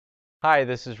Hi,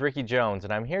 this is Ricky Jones,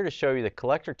 and I'm here to show you the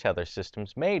collector tether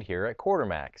systems made here at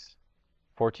QUARTER-MAX.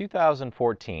 For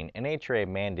 2014, NHRA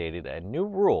mandated a new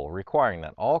rule requiring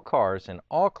that all cars in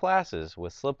all classes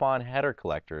with slip-on header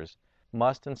collectors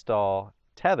must install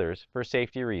tethers for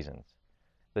safety reasons.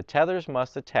 The tethers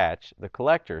must attach the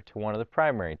collector to one of the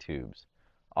primary tubes.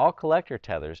 All collector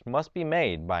tethers must be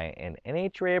made by an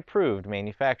NHRA-approved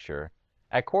manufacturer.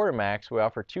 At QUARTER-MAX, we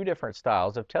offer two different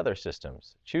styles of tether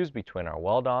systems. Choose between our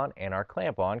Weld-on and our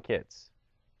Clamp-On kits.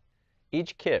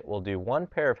 Each kit will do one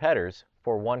pair of headers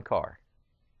for one car.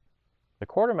 The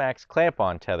QUARTER-MAX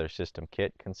Clamp-On Tether System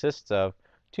kit consists of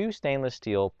two stainless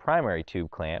steel primary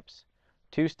tube clamps,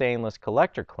 two stainless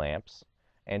collector clamps,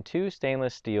 and two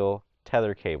stainless steel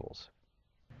tether cables.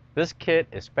 This kit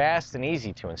is fast and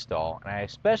easy to install, and I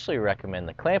especially recommend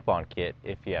the Clamp-On kit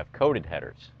if you have coated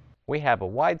headers. We have a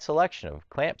wide selection of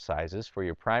clamp sizes for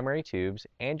your primary tubes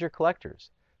and your collectors.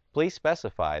 Please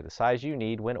specify the size you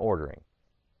need when ordering.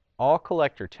 All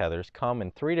collector tethers come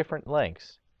in three different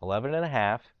lengths,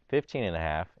 11.5,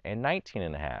 15.5, and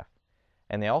 19.5,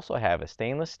 and they also have a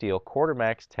stainless steel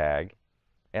QUARTER-MAX tag,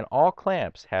 and all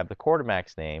clamps have the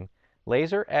QUARTER-MAX name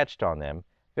laser etched on them,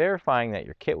 verifying that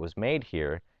your kit was made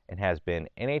here and has been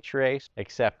NHRA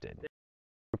accepted.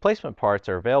 Replacement parts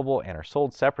are available and are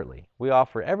sold separately. We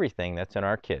offer everything that's in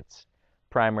our kits: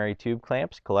 primary tube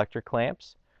clamps, collector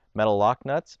clamps, metal lock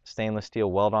nuts, stainless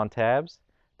steel weld-on tabs,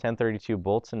 1032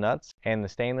 bolts and nuts, and the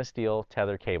stainless steel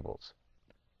tether cables.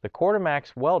 The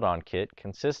QUARTER-MAX weld-on kit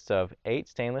consists of 8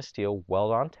 stainless steel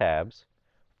weld-on tabs,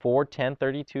 4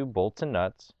 1032 bolts and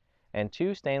nuts, and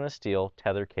 2 stainless steel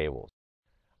tether cables.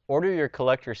 Order your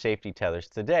collector safety tethers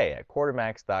today at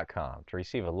QUARTERMAX.com to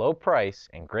receive a low price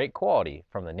and great quality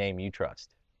from the name you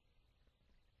trust.